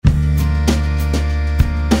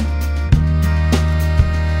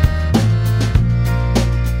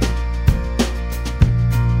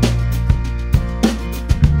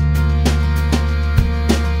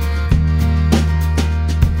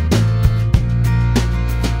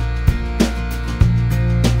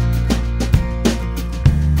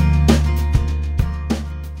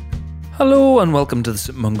and welcome to the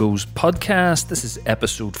St Mungo's podcast. This is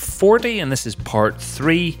episode 40 and this is part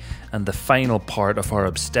 3 and the final part of our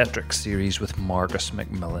obstetrics series with Margus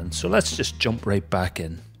McMillan. So let's just jump right back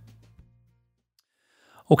in.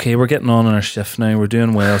 Okay, we're getting on in our shift now. We're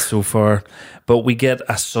doing well so far, but we get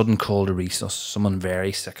a sudden call to resus. Someone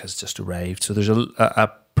very sick has just arrived. So there's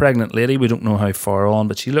a pregnant lady. We don't know how far on,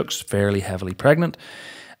 but she looks fairly heavily pregnant.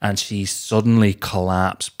 And she suddenly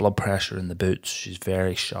collapsed, blood pressure in the boots. She's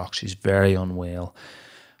very shocked. She's very unwell.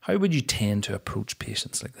 How would you tend to approach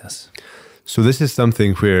patients like this? So this is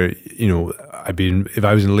something where, if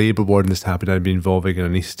I was in labour ward and this happened, I'd be involving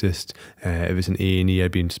an anaesthetist. If it's an A&E,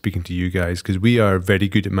 I'd been speaking to you guys because we are very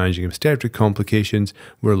good at managing obstetric complications.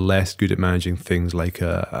 We're less good at managing things like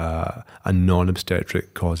a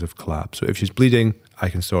non-obstetric cause of collapse. So if she's bleeding, I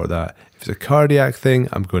can sort that. If it's a cardiac thing,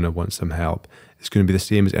 I'm going to want some help. It's going to be the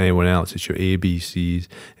same as anyone else. It's your ABCs.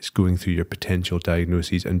 It's going through your potential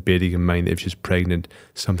diagnoses and bearing in mind that if she's pregnant,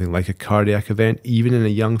 something like a cardiac event, even in a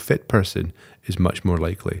young fit person, is much more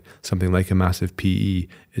likely. Something like a massive PE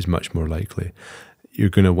is much more likely. You're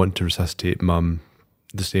going to want to resuscitate mum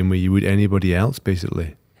the same way you would anybody else,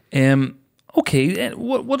 basically. Okay,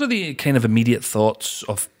 what are the kind of immediate thoughts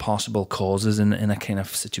of possible causes in a kind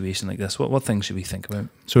of situation like this? What things should we think about?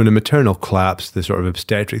 So in a maternal collapse, the sort of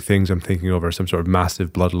obstetric things I'm thinking of are some sort of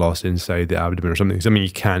massive blood loss inside the abdomen or something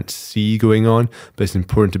you can't see going on, but it's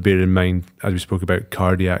important to bear in mind, as we spoke about,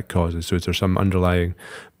 cardiac causes. So is there some underlying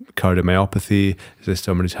cardiomyopathy? Is this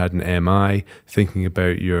someone who's had an MI? Thinking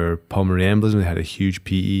about your pulmonary embolism, they had a huge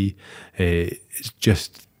PE. It's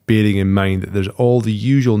just bearing in mind that there's all the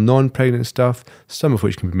usual non-pregnant stuff, some of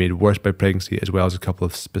which can be made worse by pregnancy, as well as a couple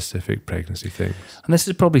of specific pregnancy things. And this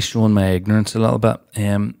is probably showing my ignorance a little bit.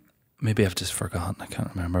 Maybe I've just forgotten, I can't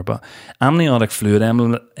remember. But amniotic fluid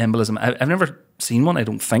embolism, I've never seen one, I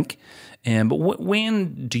don't think. But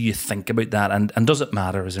when do you think about that? And does it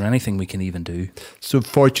matter? Is there anything we can even do? So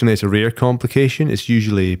fortunately, it's a rare complication. It's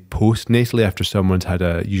usually postnatally after someone's had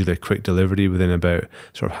usually a quick delivery. Within about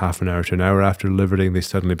sort of half an hour to an hour after delivering, they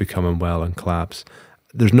suddenly become unwell and collapse.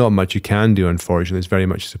 There's not much you can do, unfortunately. There's very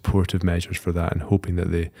much supportive measures for that and hoping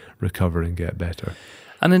that they recover and get better.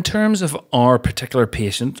 And in terms of our particular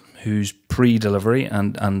patient who's pre-delivery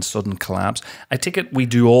and sudden collapse, I take it we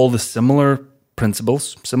do all the similar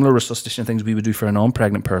principles, similar resuscitation things we would do for a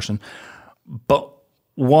non-pregnant person. But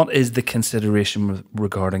what is the consideration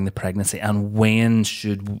regarding the pregnancy, and when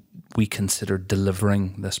should we consider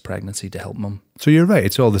delivering this pregnancy to help mum? So you're right,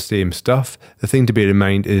 it's all the same stuff. The thing to bear in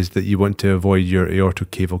mind is that you want to avoid your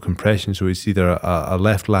aortocaval compression, so it's either a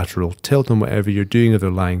left lateral tilt on whatever you're doing, either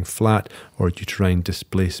lying flat or uterine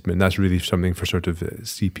displacement. That's really something for sort of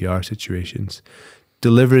CPR situations.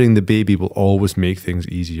 Delivering the baby will always make things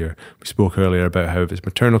easier. We spoke earlier about how if it's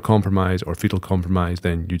maternal compromise or fetal compromise,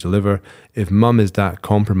 then you deliver. If mum is that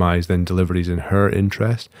compromised, then delivery is in her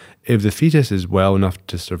interest. If the fetus is well enough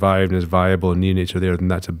to survive and is viable and neonates are there, then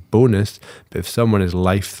that's a bonus. But if someone is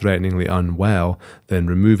life-threateningly unwell, then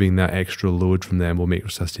removing that extra load from them will make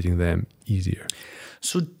resuscitating them easier.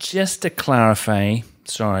 So just to clarify,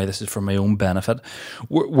 sorry, this is for my own benefit,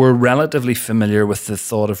 we're relatively familiar with the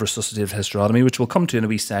thought of resuscitative hysterotomy, which we'll come to in a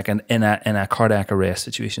wee second, in a cardiac arrest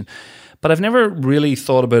situation. But I've never really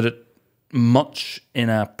thought about it much in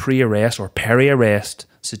a pre-arrest or peri-arrest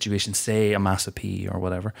situation, say a massive PE or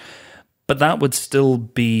whatever. But that would still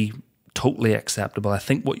be totally acceptable. I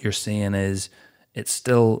think what you're saying is it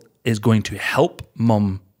still is going to help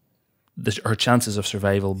mum her chances of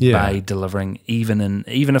survival by delivering, even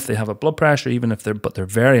if they have a blood pressure, even if they're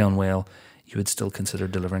very unwell, you would still consider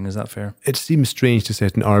delivering. Is that fair? It seems strange to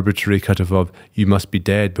set an arbitrary cutoff of you must be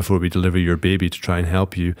dead before we deliver your baby to try and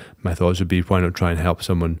help you. My thoughts would be, why not try and help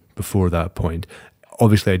someone before that point?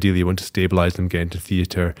 Obviously, ideally, you want to stabilise them, get into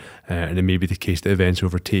theatre, and it may be the case that events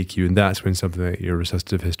overtake you, and that's when something like your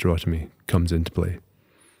resuscitative hysterotomy comes into play.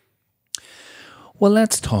 Well,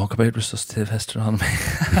 let's talk about resuscitative hysterotomy.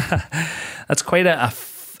 That's quite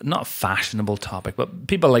not a fashionable topic, but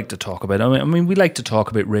people like to talk about it. I mean, we like to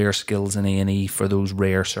talk about rare skills in A&E for those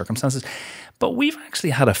rare circumstances, but we've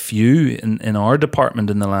actually had a few in our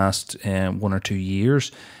department in the last 1 or 2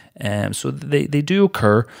 years, so they do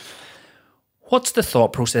occur. What's the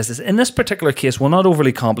thought process? In this particular case, well, not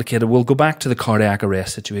overly complicated. We'll go back to the cardiac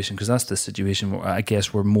arrest situation because that's the situation where I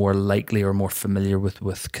guess we're more likely or more familiar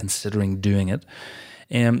with considering doing it.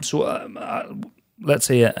 Let's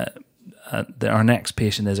say our next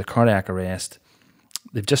patient is a cardiac arrest.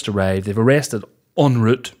 They've just arrived. They've arrested en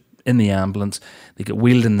route in the ambulance. They get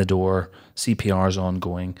wheeled in the door. CPR is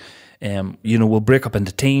ongoing. We'll break up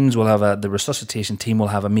into teams. We'll have the resuscitation team. We'll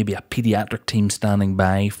have maybe a pediatric team standing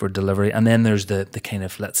by for delivery. And then there's the kind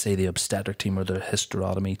of, let's say, the obstetric team or the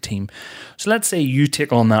hysterotomy team. So let's say you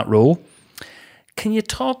take on that role. Can you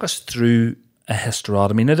talk us through a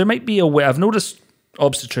hysterotomy? Now, there might be a way. I've noticed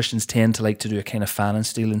obstetricians tend to like to do a kind of fan and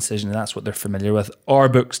steel incision, and that's what they're familiar with. Our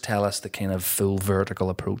books tell us the kind of full vertical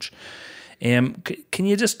approach. Can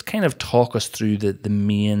you just kind of talk us through the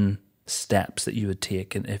main steps that you would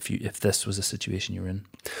take if this was a situation you're in?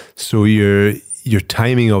 So your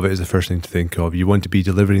timing of it is the first thing to think of. You want to be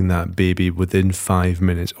delivering that baby within 5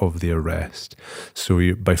 minutes of the arrest.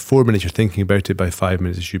 So by 4 minutes, you're thinking about it. By 5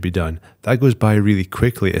 minutes, it should be done. That goes by really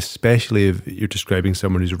quickly, especially if you're describing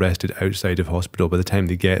someone who's arrested outside of hospital. By the time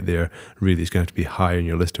they get there, really, it's going to have to be high on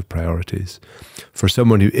your list of priorities. For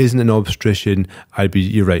someone who isn't an obstetrician,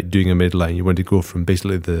 you're right, doing a midline. You want to go from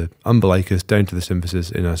basically the umbilicus down to the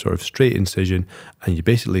symphysis in a sort of straight incision, and you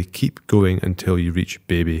basically keep going until you reach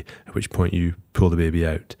baby, at which point you pull the baby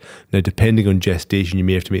out. Now, depending on gestation, you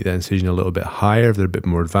may have to make that incision a little bit higher. If they're a bit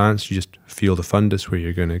more advanced, you just feel the fundus where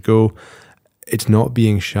you're going to go. It's not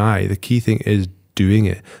being shy. The key thing is doing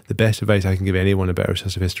it. The best advice I can give anyone about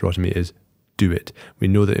recessive hysterotomy is do it. We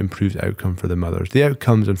know that it improves outcome for the mothers. The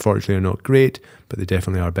outcomes, unfortunately, are not great, but they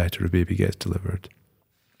definitely are better if baby gets delivered.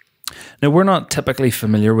 Now, we're not typically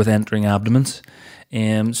familiar with entering abdomens.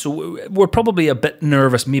 So we're probably a bit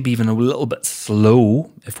nervous, maybe even a little bit slow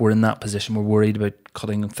if we're in that position. We're worried about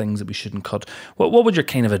cutting things that we shouldn't cut. What would your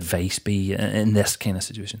kind of advice be in this kind of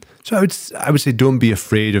situation? So I would say don't be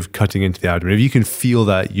afraid of cutting into the abdomen. If you can feel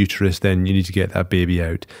that uterus, then you need to get that baby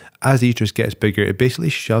out. As the uterus gets bigger, it basically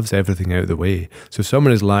shoves everything out of the way. So if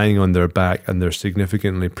someone is lying on their back and they're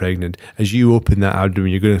significantly pregnant, as you open that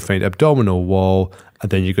abdomen, you're going to find abdominal wall, and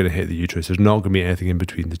then you're going to hit the uterus. There's not going to be anything in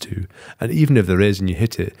between the two. And even if there is and you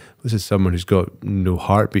hit it, this is someone who's got no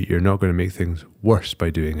heartbeat. You're not going to make things worse by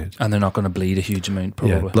doing it. And they're not going to bleed a huge amount,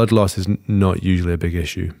 probably. Yeah, blood loss is not usually a big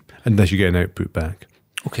issue, unless you get an output back.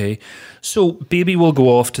 Okay, so baby will go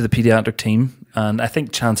off to the paediatric team, and I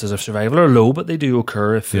think chances of survival are low, but they do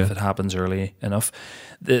occur if it happens early enough.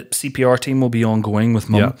 The CPR team will be ongoing with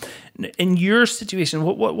mum. Yeah. In your situation,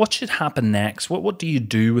 what should happen next? What do you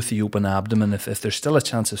do with the open abdomen if there's still a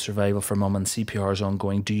chance of survival for mum and CPR is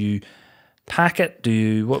ongoing? Do you pack it? Do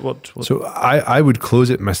you what? So I would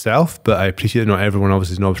close it myself, but I appreciate that not everyone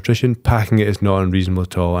obviously is an obstetrician. Packing it is not unreasonable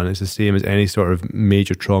at all, and it's the same as any sort of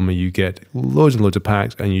major trauma. You get loads and loads of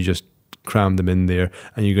packs, and you just cram them in there,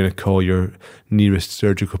 and you're going to call your nearest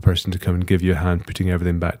surgical person to come and give you a hand putting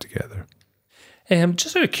everything back together.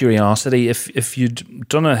 Just out of curiosity, if you'd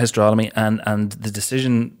done a hysterotomy and the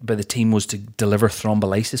decision by the team was to deliver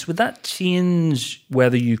thrombolysis, would that change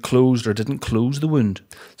whether you closed or didn't close the wound?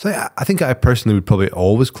 So I think I personally would probably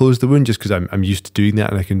always close the wound just because I'm used to doing that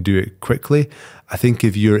and I can do it quickly. I think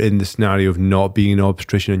if you're in the scenario of not being an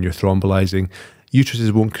obstetrician and you're thrombolizing,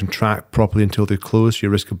 uteruses won't contract properly until they're closed. So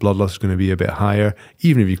your risk of blood loss is going to be a bit higher.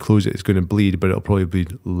 Even if you close it, it's going to bleed, but it'll probably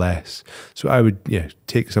bleed less. So I would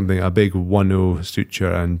take a big 1-0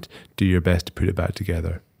 suture and do your best to put it back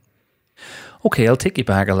together. Okay, I'll take you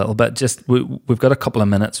back a little bit. Just we've got a couple of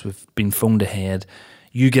minutes. We've been phoned ahead.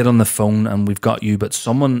 You get on the phone and we've got you, but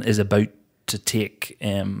someone is about to take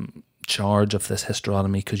charge of this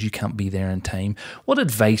hysterotomy because you can't be there in time. What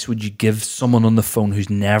advice would you give someone on the phone who's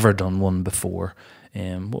never done one before?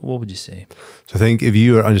 What would you say? So I think if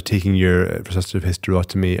you are undertaking your resuscitative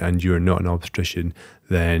hysterotomy and you're not an obstetrician,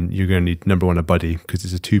 then you're going to need, number one, a buddy, because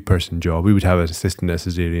it's a 2-person job. We would have an assistant at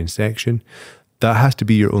cesarean section. That has to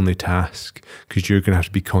be your only task because you're going to have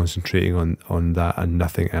to be concentrating on that and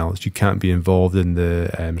nothing else. You can't be involved in the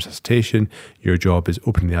resuscitation. Your job is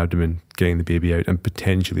opening the abdomen, getting the baby out, and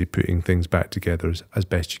potentially putting things back together as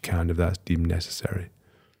best you can if that's deemed necessary.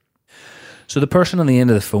 So the person on the end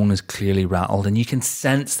of the phone is clearly rattled and you can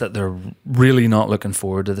sense that they're really not looking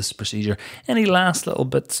forward to this procedure. Any last little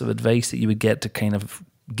bits of advice that you would get to kind of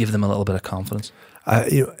give them a little bit of confidence?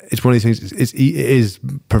 It's one of these things. It is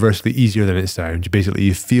perversely easier than it sounds. Basically,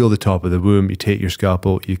 you feel the top of the womb. You take your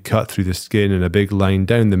scalpel, you cut through the skin in a big line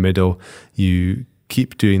down the middle. You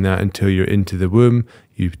keep doing that until you're into the womb.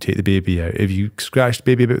 You take the baby out. If you scratch the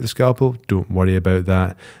baby about with the scalpel, don't worry about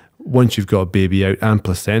that. Once you've got a baby out and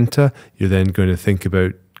placenta, you're then going to think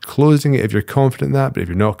about closing it if you're confident in that. But if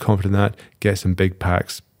you're not confident in that, get some big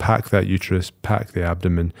packs pack that uterus, pack the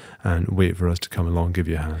abdomen, and wait for us to come along, give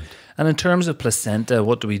you a hand. And in terms of placenta,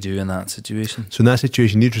 what do we do in that situation? So in that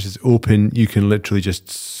situation, the uterus is open. You can literally just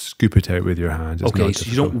scoop it out with your hand. It's okay, so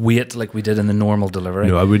you don't wait like we did in the normal delivery.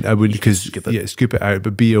 No, I wouldn't, because scoop it out.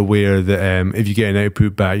 But be aware that if you get an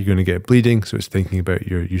output back, you're going to get bleeding. So it's thinking about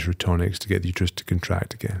your uterotonics to get the uterus to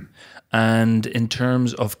contract again. And in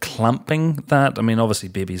terms of clamping that, I mean, obviously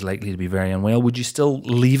baby's likely to be very unwell. Would you still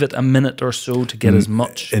leave it a minute or so to get as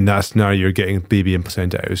much? In that scenario, you're getting baby and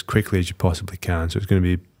placenta out as quickly as you possibly can. So it's going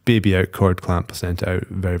to be baby out, cord clamp, placenta out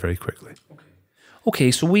very, very quickly.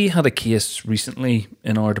 Okay, so we had a case recently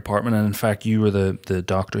in our department, and in fact you were the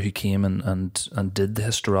doctor who came and did the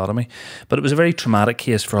hysterotomy, but it was a very traumatic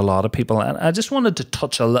case for a lot of people, and I just wanted to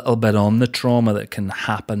touch a little bit on the trauma that can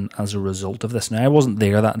happen as a result of this. Now, I wasn't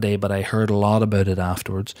there that day, but I heard a lot about it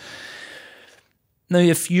afterwards. Now,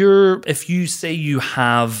 if you say you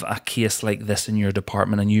have a case like this in your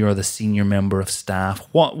department and you are the senior member of staff,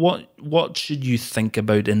 what should you think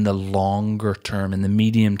about in the longer term, in the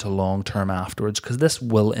medium to long term afterwards? Because this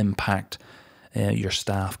will impact your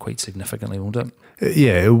staff quite significantly, won't it?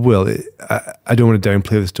 Yeah, it will. I don't want to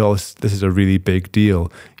downplay this at all. This is a really big deal.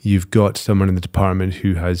 You've got someone in the department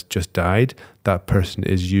who has just died. That person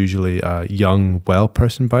is usually a young, well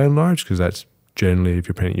person by and large, because that's generally, if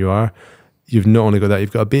you're pregnant, you are. You've not only got that,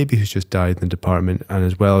 you've got a baby who's just died in the department, and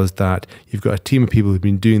as well as that, you've got a team of people who've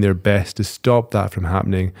been doing their best to stop that from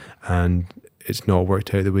happening, and it's not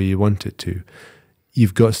worked out the way you want it to.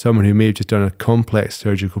 You've got someone who may have just done a complex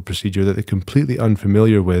surgical procedure that they're completely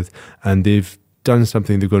unfamiliar with, and they've done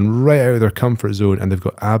something, they've gone right out of their comfort zone, and they've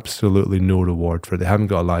got absolutely no reward for it. They haven't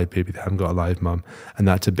got a live baby, they haven't got a live mum, and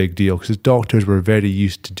that's a big deal, because as doctors, we're very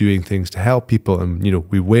used to doing things to help people, and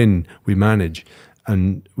we win, we manage.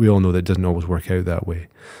 And we all know that it doesn't always work out that way.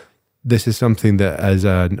 This is something that as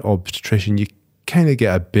an obstetrician, you kind of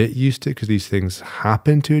get a bit used to, because these things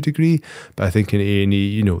happen to a degree. But I think in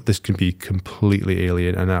A&E, this can be completely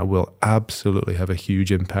alien, and that will absolutely have a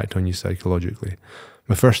huge impact on you psychologically.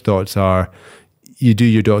 My first thoughts are, you do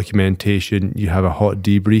your documentation, you have a hot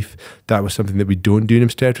debrief. That was something that we don't do in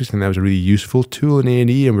obstetrics, and that was a really useful tool in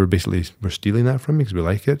A&E, and we're stealing that from you because we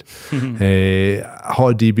like it. A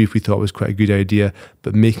hot debrief we thought was quite a good idea,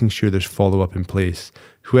 but making sure there's follow-up in place.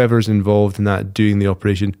 Whoever's involved in that, doing the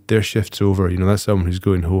operation, their shift's over. That's someone who's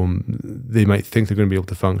going home. They might think they're going to be able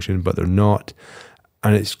to function, but they're not.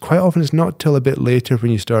 And it's quite often, it's not till a bit later when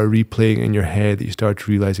you start replaying in your head that you start to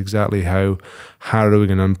realise exactly how harrowing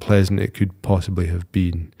and unpleasant it could possibly have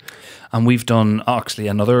been. And we've done actually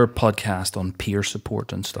another podcast on peer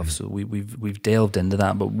support and stuff, so we've delved into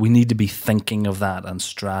that, but we need to be thinking of that and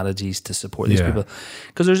strategies to support these people.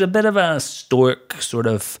 Because there's a bit of a stoic sort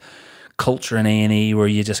of culture in A&E where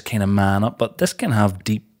you just kind of man up, but this can have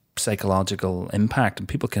deep psychological impact, and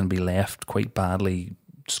people can be left quite badly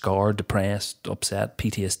scarred, depressed, upset,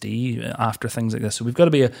 PTSD after things like this. So we've got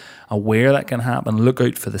to be aware that can happen, look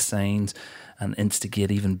out for the signs, and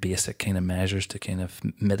instigate even basic kind of measures to kind of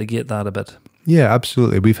mitigate that a bit. Yeah,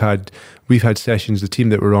 absolutely. We've had sessions, the team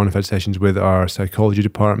that we're on have had sessions with our psychology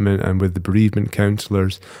department and with the bereavement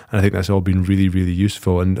counsellors, and I think that's all been really, really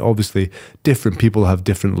useful. And obviously different people have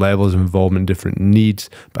different levels of involvement, different needs,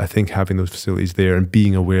 but I think having those facilities there and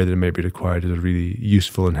being aware that it might be required is a really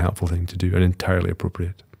useful and helpful thing to do, and entirely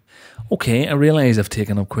appropriate. Okay, I realise I've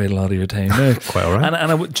taken up quite a lot of your time now. Quite all right.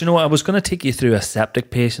 And do you know what? I was going to take you through a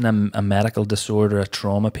septic patient, a medical disorder, a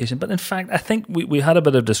trauma patient, but in fact, I think we had a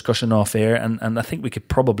bit of discussion off air, and I think we could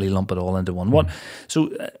probably lump it all into one.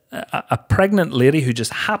 So a pregnant lady who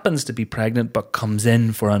just happens to be pregnant but comes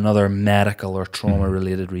in for another medical or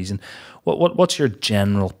trauma-related reason, what's your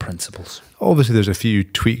general principles? Obviously, there's a few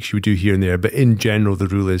tweaks you would do here and there, but in general, the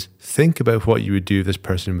rule is think about what you would do if this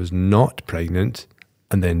person was not pregnant,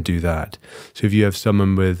 and then do that. So if you have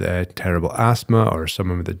someone with terrible asthma, or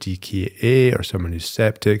someone with a DKA, or someone who's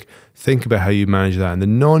septic, think about how you manage that in the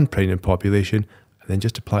non-pregnant population, and then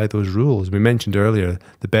just apply those rules. We mentioned earlier,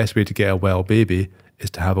 the best way to get a well baby is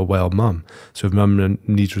to have a well mum. So if mum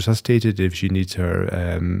needs resuscitated, if she needs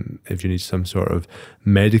some sort of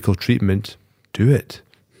medical treatment, do it.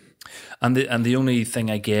 And the only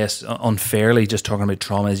thing, I guess, unfairly, just talking about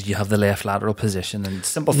trauma, is you have the left lateral position and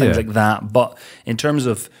simple things like that. But in terms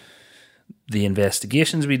of the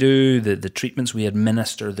investigations we do, the treatments we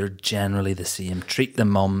administer, they're generally the same. Treat the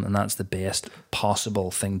mum, and that's the best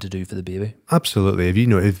possible thing to do for the baby. Absolutely.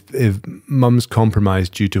 If mum's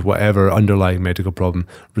compromised due to whatever underlying medical problem,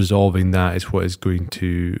 resolving that is what is going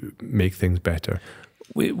to make things better.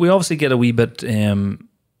 We obviously get a wee bit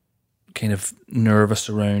kind of nervous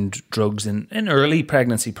around drugs in early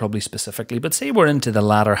pregnancy, probably specifically, but say we're into the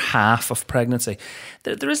latter half of pregnancy,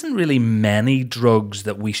 there isn't really many drugs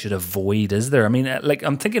that we should avoid, is there? I mean, like,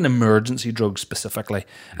 I'm thinking emergency drugs specifically.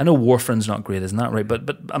 I know warfarin's not great, isn't that right?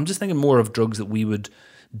 But I'm just thinking more of drugs that we would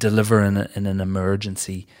deliver in an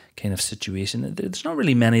emergency kind of situation. There's not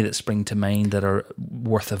really many that spring to mind that are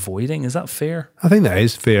worth avoiding. Is that fair? I think that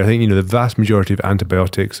is fair. I think, the vast majority of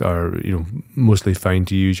antibiotics are, mostly fine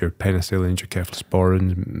to use, your penicillins, your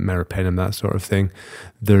cephalosporins, meropenem, that sort of thing.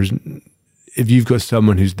 If you've got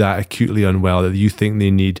someone who's that acutely unwell that you think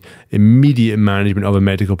they need immediate management of a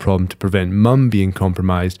medical problem to prevent mum being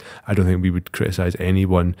compromised, I don't think we would criticise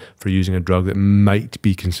anyone for using a drug that might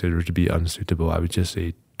be considered to be unsuitable. I would just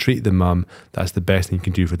say treat the mum. That's the best thing you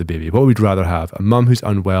can do for the baby. What we'd rather have, a mum who's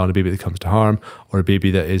unwell and a baby that comes to harm, or a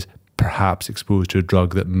baby that is perhaps exposed to a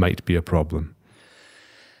drug that might be a problem.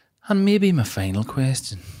 And maybe my final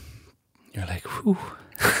question, you're like, whew.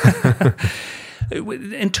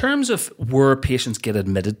 In terms of where patients get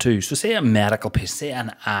admitted to, so say a medical patient, say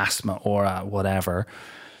an asthma or a whatever,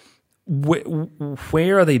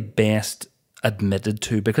 where are they best admitted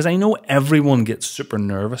to? Because I know everyone gets super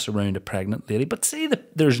nervous around a pregnant lady, but say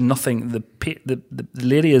that there's nothing, the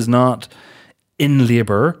lady is not in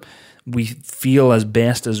labour, we feel as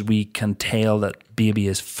best as we can tell that baby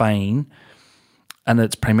is fine, and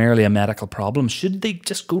it's primarily a medical problem. Should they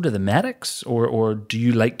just go to the medics, or do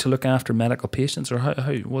you like to look after medical patients, or how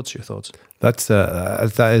what's your thoughts? That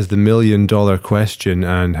is the $1 million question,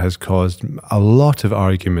 and has caused a lot of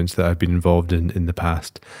arguments that I've been involved in the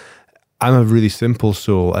past. I'm a really simple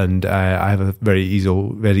soul, and I have a very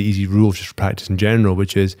easy rule just for practice in general,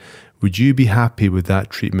 which is, would you be happy with that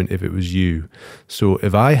treatment if it was you? So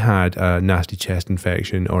if I had a nasty chest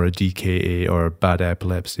infection or a DKA or a bad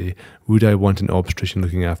epilepsy, would I want an obstetrician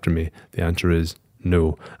looking after me? The answer is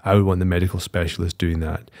no. I would want the medical specialist doing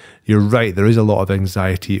that. You're right, there is a lot of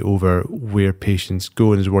anxiety over where patients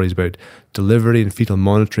go, and there's worries about delivery and fetal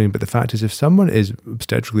monitoring. But the fact is, if someone is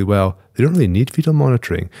obstetrically well, they don't really need fetal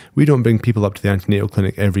monitoring. We don't bring people up to the antenatal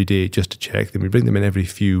clinic every day just to check them. We bring them in every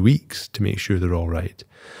few weeks to make sure they're all right.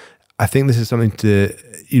 I think this is something to,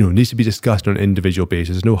 needs to be discussed on an individual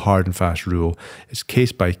basis. There's no hard and fast rule. It's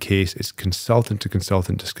case by case. It's consultant to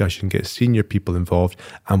consultant discussion. Get senior people involved.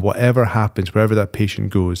 And whatever happens, wherever that patient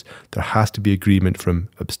goes, there has to be agreement from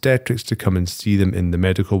obstetrics to come and see them in the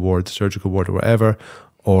medical ward, the surgical ward, or whatever,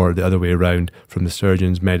 or the other way around, from the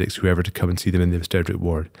surgeons, medics, whoever, to come and see them in the obstetric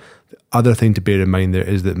ward. The other thing to bear in mind there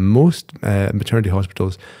is that most maternity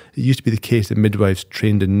hospitals, it used to be the case that midwives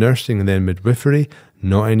trained in nursing and then midwifery.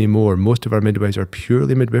 Not anymore. Most of our midwives are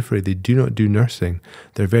purely midwifery. They do not do nursing.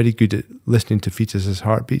 They're very good at listening to fetuses'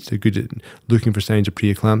 heartbeats. They're good at looking for signs of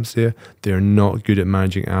preeclampsia. They're not good at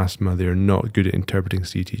managing asthma. They're not good at interpreting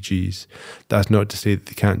CTGs. That's not to say that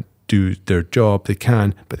they can't do their job. They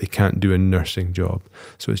can, but they can't do a nursing job.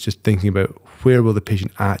 So it's just thinking about, where will the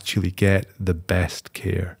patient actually get the best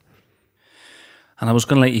care? And I was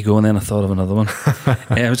going to let you go, and then I thought of another one.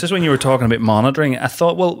 It was just when you were talking about monitoring, I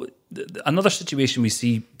thought, well, another situation we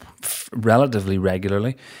see relatively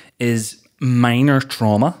regularly is minor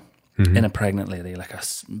trauma in a pregnant lady, like a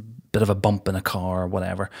bit of a bump in a car or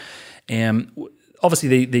whatever.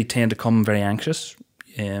 Obviously, they tend to come very anxious,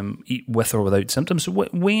 with or without symptoms. So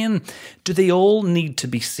when do they all need to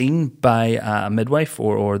be seen by a midwife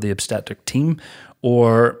or the obstetric team?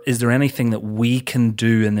 Or is there anything that we can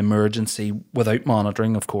do in the emergency without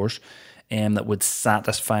monitoring, of course, that would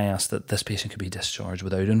satisfy us that this patient could be discharged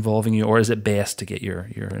without involving you? Or is it best to get your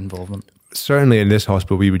involvement? Certainly in this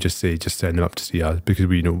hospital, we would just say, just send them up to see us, because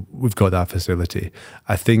we've got that facility.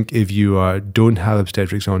 I think if you don't have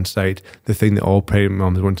obstetrics on site, the thing that all pregnant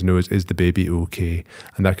moms want to know is the baby okay?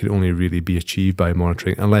 And that can only really be achieved by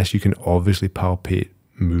monitoring, unless you can obviously palpate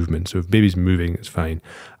movement. So if baby's moving, it's fine.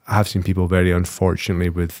 I have seen people, very unfortunately,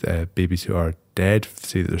 with babies who are dead,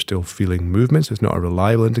 say that they're still feeling movement. So it's not a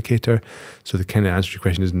reliable indicator. So the kind of answer to your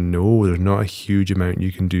question is no, there's not a huge amount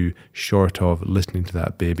you can do short of listening to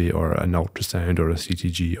that baby, or an ultrasound or a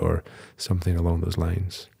CTG or something along those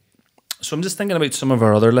lines. So I'm just thinking about some of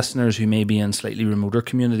our other listeners who may be in slightly remoter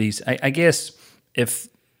communities. I guess if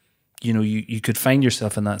you could find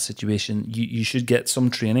yourself in that situation, you should get some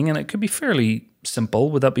training, and it could be fairly simple.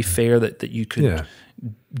 Would that be fair that you could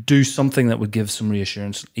do something that would give some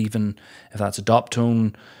reassurance, even if that's a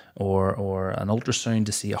Doptone or an ultrasound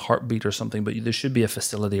to see a heartbeat or something? But there should be a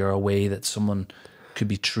facility or a way that someone could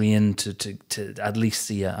be trained to at least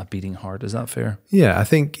see a beating heart. Is that fair? Yeah, I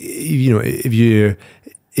think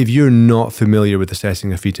if you're not familiar with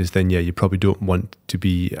assessing a fetus, then you probably don't want to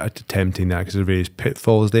be attempting that, because there are various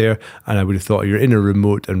pitfalls there. And I would have thought, you're in a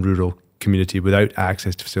remote and rural community without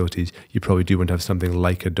access to facilities, you probably do want to have something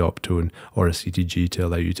like a Doptone or a CTG to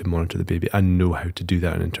allow you to monitor the baby and know how to do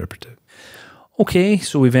that and interpret it. Okay,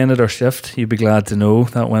 so we've ended our shift. You'd be glad to know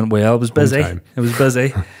that went well. It was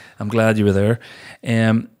busy. I'm glad you were there.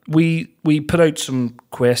 We put out some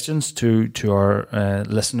questions to our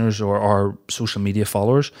listeners or our social media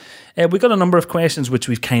followers. We got a number of questions which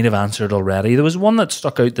we've kind of answered already. There was one that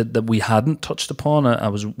stuck out that we hadn't touched upon. I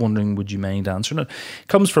was wondering, would you mind answering it? It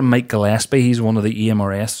comes from Mike Gillespie. He's one of the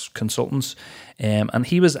EMRS consultants. And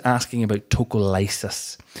he was asking about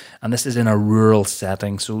tocolysis. And this is in a rural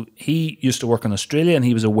setting. So he used to work in Australia, and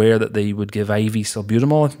he was aware that they would give IV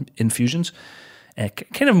salbutamol infusions.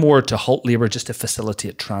 Kind of more to halt labour, just to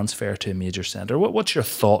facilitate transfer to a major centre. What's your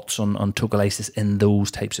thoughts on tocolysis in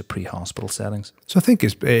those types of pre-hospital settings? So I think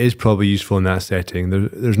it is probably useful in that setting.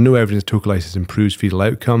 There's no evidence tocolysis improves fetal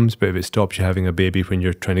outcomes, but if it stops you having a baby when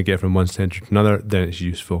you're trying to get from one centre to another, then it's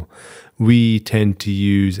useful. We tend to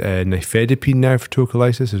use nifedipine now for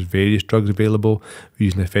tocolysis. There's various drugs available. We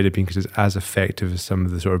use nifedipine because it's as effective as some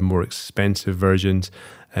of the sort of more expensive versions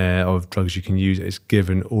of drugs you can use. It's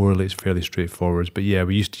given orally, it's fairly straightforward. But yeah,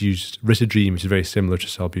 we used to use Ritalin, which is very similar to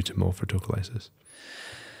salbutamol for tocolysis.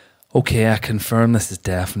 Okay, I confirm this is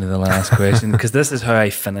definitely the last question, because this is how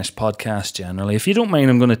I finish podcasts generally. If you don't mind,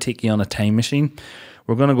 I'm going to take you on a time machine.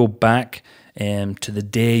 We're going to go back to the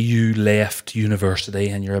day you left university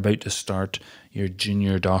and you're about to start your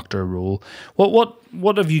junior doctor role.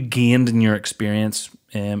 What have you gained in your experience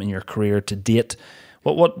in your career to date?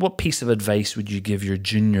 What piece of advice would you give your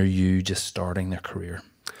junior you just starting their career?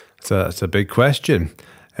 So that's a big question.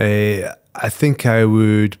 I think I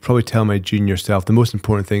would probably tell my junior self the most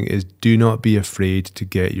important thing is do not be afraid to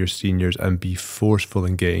get your seniors and be forceful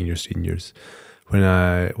in getting your seniors. When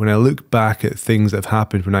I look back at things that have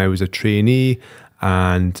happened when I was a trainee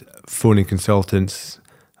and phoning consultants,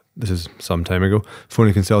 this is some time ago,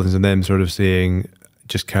 phoning consultants and them sort of saying,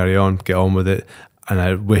 just carry on, get on with it. And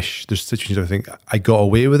I wish there's situations where I think I got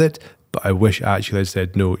away with it, but I wish actually I'd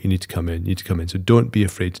said, no, you need to come in. So don't be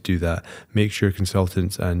afraid to do that. Make sure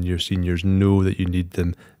consultants and your seniors know that you need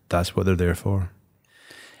them. That's what they're there for.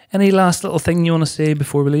 Any last little thing you want to say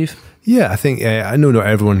before we leave? Yeah, I think, I know not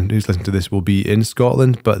everyone who's listening to this will be in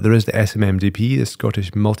Scotland, but there is the SMMDP, the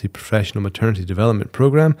Scottish Multi-Professional Maternity Development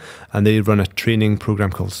Programme, and they run a training programme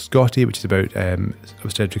called Scotty, which is about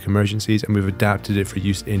obstetric emergencies, and we've adapted it for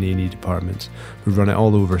use in A&E departments. We've run it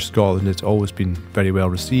all over Scotland. It's always been very well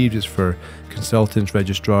received. It's for consultants,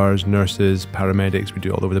 registrars, nurses, paramedics. We do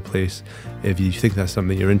it all over the place. If you think that's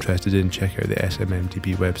something you're interested in, check out the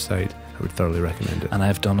SMMDP website. I would thoroughly recommend it. And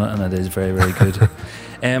I've done it, and it is very, very good.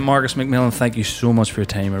 Marcus McMillan, thank you so much for your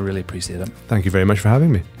time. I really appreciate it. Thank you very much for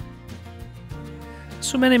having me.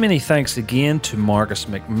 So many thanks again to Marcus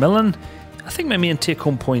McMillan. I think my main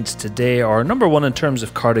take-home points today are, number one, in terms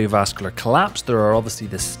of cardiovascular collapse, there are obviously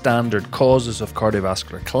the standard causes of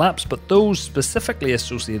cardiovascular collapse, but those specifically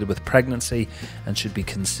associated with pregnancy and should be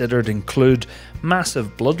considered include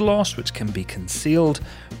massive blood loss, which can be concealed,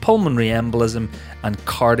 pulmonary embolism, and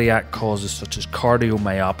cardiac causes such as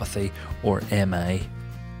cardiomyopathy or MI.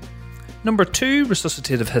 Number two,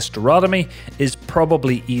 resuscitative hysterotomy is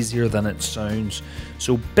probably easier than it sounds.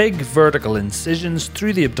 So big vertical incisions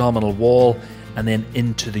through the abdominal wall and then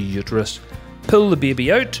into the uterus. Pull the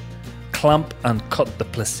baby out, clamp and cut the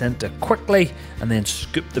placenta quickly, and then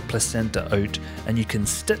scoop the placenta out. And you can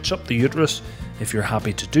stitch up the uterus if you're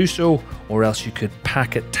happy to do so, or else you could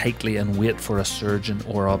pack it tightly and wait for a surgeon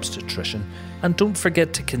or obstetrician. And don't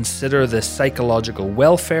forget to consider the psychological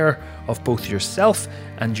welfare of both yourself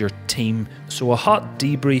and your team. So a hot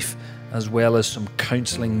debrief as well as some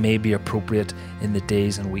counselling may be appropriate in the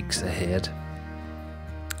days and weeks ahead.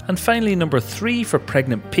 And finally, number three, for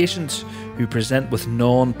pregnant patients who present with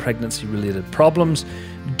non-pregnancy related problems,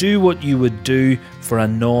 do what you would do for a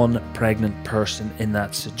non-pregnant person in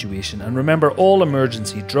that situation. And remember, all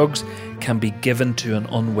emergency drugs can be given to an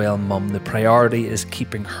unwell mum. The priority is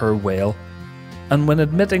keeping her well. And when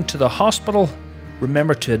admitting to the hospital,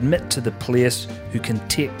 remember to admit to the place who can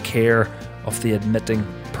take care of the admitting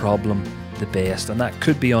problem the best. And that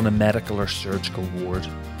could be on a medical or surgical ward.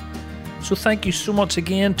 So thank you so much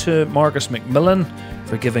again to Marcus McMillan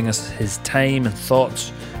for giving us his time and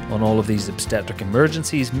thoughts on all of these obstetric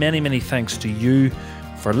emergencies. Many thanks to you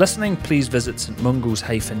for listening. Please visit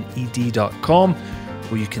stmungo's-ed.com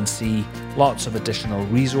where you can see lots of additional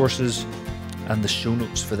resources and the show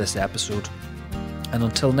notes for this episode. And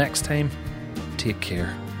until next time, take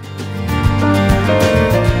care.